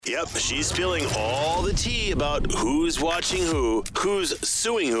Yep, she's spilling all the tea about who's watching who's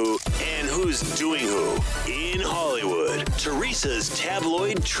suing who, and who's doing who. In Hollywood, Teresa's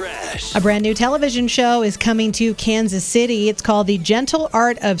Tabloid Trash. A brand new television show is coming to Kansas City. It's called The Gentle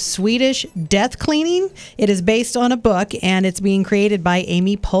Art of Swedish Death Cleaning. It is based on a book, and it's being created by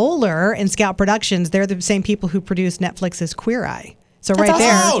Amy Poehler and Scout Productions. They're the same people who produced Netflix's Queer Eye. So That's right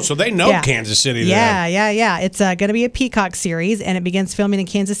there. Oh, so they know Kansas City then. Yeah. It's going to be a Peacock series, and it begins filming in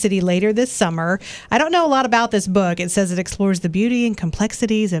Kansas City later this summer. I don't know a lot about this book. It says it explores the beauty and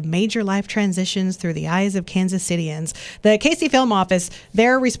complexities of major life transitions through the eyes of Kansas Cityans. The KC Film Office,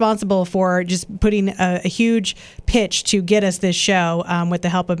 they're responsible for just putting a huge pitch to get us this show with the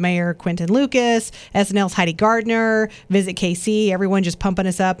help of Mayor Quentin Lucas, SNL's Heidi Gardner, Visit KC, everyone just pumping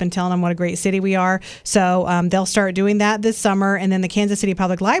us up and telling them what a great city we are. So they'll start doing that this summer, and then the Kansas City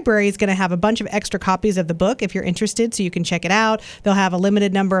Public Library is going to have a bunch of extra copies of the book if you're interested, so you can check it out. They'll have a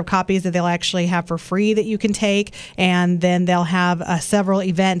limited number of copies that they'll actually have for free that you can take, and then they'll have several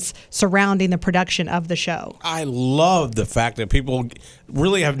events surrounding the production of the show. I love the fact that people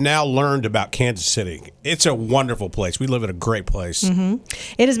really have now learned about Kansas City. It's a wonderful place. We live in a great place. Mm-hmm.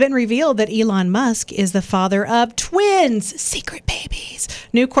 It has been revealed that Elon Musk is the father of twins, secret babies.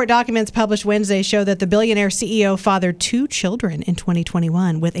 New court documents published Wednesday show that the billionaire CEO fathered 2 children in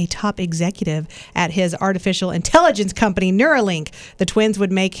 2021 with a top executive at his artificial intelligence company, Neuralink. The twins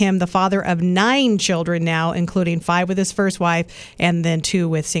would make him the father of 9 children now, including 5 with his first wife and then 2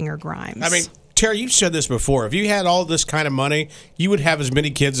 with singer Grimes. I mean, Terry, you've said this before. If you had all this kind of money, you would have as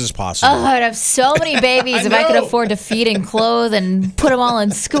many kids as possible. Oh, I'd have so many babies if I could afford to feed and clothe and put them all in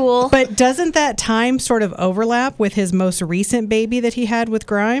school. But doesn't that time sort of overlap with his most recent baby that he had with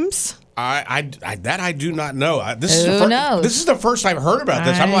Grimes? I do not know. Who knows? This is the first I've heard about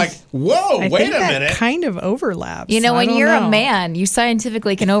this. I'm like, whoa, wait a minute. Kind of overlaps. You know, when you're a man, you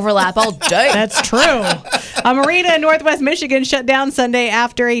scientifically can overlap all day. That's true. A marina in Northwest Michigan shut down Sunday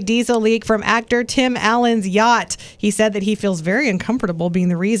after a diesel leak from actor Tim Allen's yacht. He said that he feels very uncomfortable being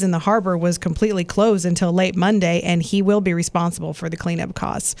the reason the harbor was completely closed until late Monday, and he will be responsible for the cleanup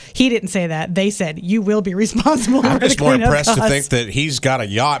costs. He didn't say that. They said, you will be responsible for the cleanup costs. I'm just more impressed to think that he's got a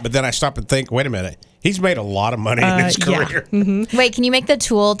yacht, but then I stop and think, wait a minute, he's made a lot of money in his career. Yeah. Mm-hmm. Wait, can you make the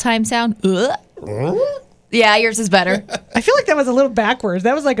Tool time sound? Yeah, yours is better. I feel like that was a little backwards.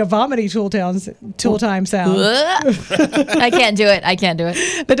 That was like a vomiting Tool time sound. I can't do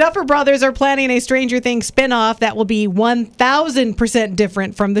it. The Duffer Brothers are planning a Stranger Things spinoff that will be 1,000%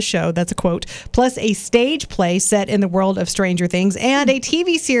 different from the show. That's a quote. Plus a stage play set in the world of Stranger Things and a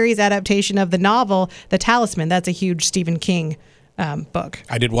TV series adaptation of the novel The Talisman. That's a huge Stephen King book.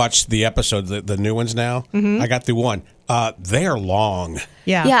 I did watch the episode, the new ones now. Mm-hmm. I got through one. They are long.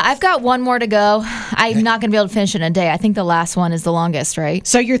 Yeah, I've got one more to go. I'm not going to be able to finish it in a day. I think the last one is the longest, right?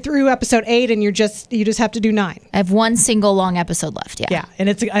 So you're through episode 8 and you just have to do 9. I have one single long episode left, Yeah, and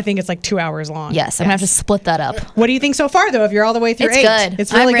I think it's like 2 hours long. Yes, I'm going to have to split that up. What do you think so far, though, if you're all the way through 8? It's good.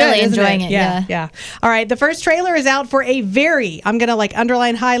 It's really good, I'm really isn't enjoying it, Yeah. All right, the first trailer is out for a very, I'm going to like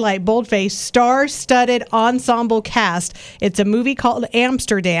underline, highlight, boldface, star-studded ensemble cast. It's a movie called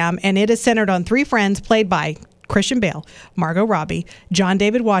Amsterdam, and it is centered on 3 friends played by Christian Bale, Margot Robbie, John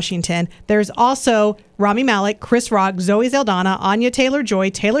David Washington. There's also Rami Malek, Chris Rock, Zoe Saldana, Anya Taylor-Joy,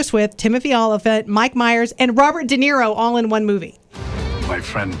 Taylor Swift, Timothy Olyphant, Mike Myers, and Robert De Niro all in one movie. My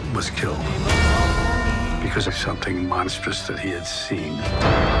friend was killed because of something monstrous that he had seen.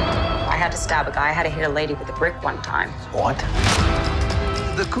 I had to stab a guy. I had to hit a lady with a brick one time. What?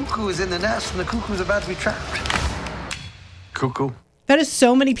 The cuckoo is in the nest and the cuckoo's about to be trapped. Cuckoo? That is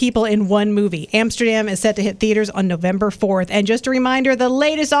so many people in one movie. Amsterdam is set to hit theaters on November 4th. And just a reminder, the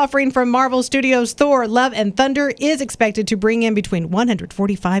latest offering from Marvel Studios' Thor, Love and Thunder is expected to bring in between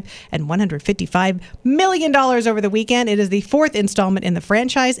 $145 and $155 million over the weekend. It is the 4th installment in the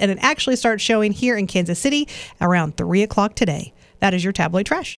franchise, and it actually starts showing here in Kansas City around 3 o'clock today. That is your Tabloid Trash.